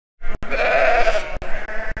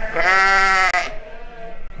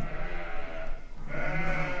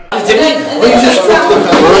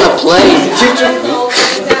plane.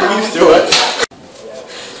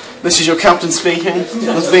 This is your captain speaking.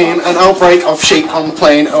 There's been an outbreak of sheep on the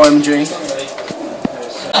plane, OMG.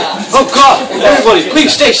 Oh God! Everybody,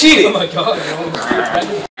 please stay seated! Oh my God!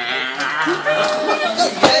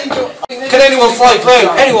 Can anyone fly a plane?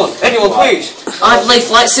 Anyone, please! I play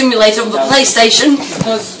Flight Simulator on the PlayStation.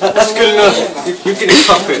 That's good enough. You can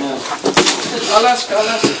stop it. I'll ask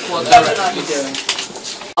what direction you're doing.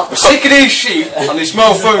 I'm sick of these sheep on this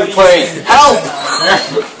motherfucking plane. Help!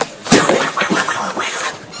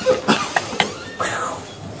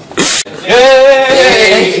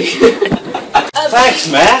 Yay! Thanks,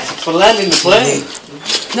 Matt, for landing the plane.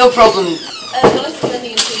 No problem.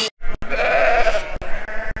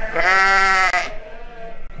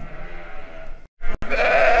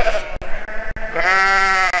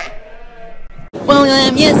 Well,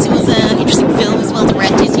 yes, it was an interesting film, it was well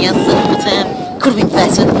directed, yes, but could have been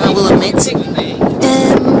better, I will admit.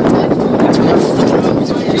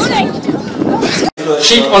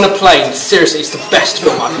 Sheep on a Plane, seriously, it's the best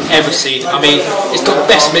film I've ever seen. I mean, it's got the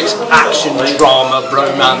best mix of action, drama,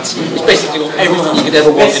 romance. It's basically got everything you could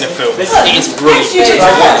ever want in a film. It is brilliant.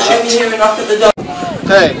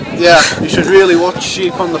 Hey, yeah, you should really watch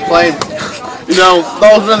Sheep on the Plane. You know,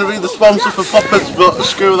 that was going to be the sponsor for Puppets, but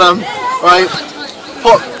screw them, right?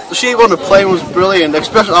 But Sheep on the Plane was brilliant,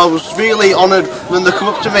 especially I was really honoured when they come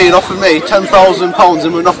up to me and offered me £10,000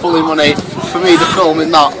 in Monopoly money for me to film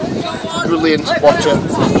in that. Brilliant, watch it.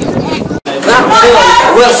 That film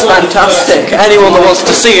was fantastic. Anyone that wants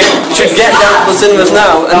to see it should get down to the cinemas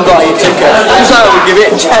now and buy a ticket. Because I would give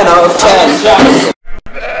it 10 out of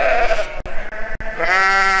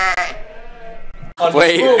 10.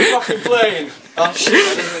 Wait. Fucking plane. Oh shit.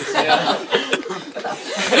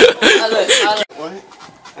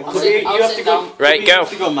 You have to go. Right, go. You have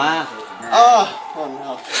to go mad. Oh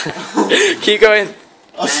no. Keep going.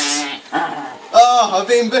 Oh, I've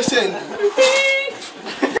been bitten.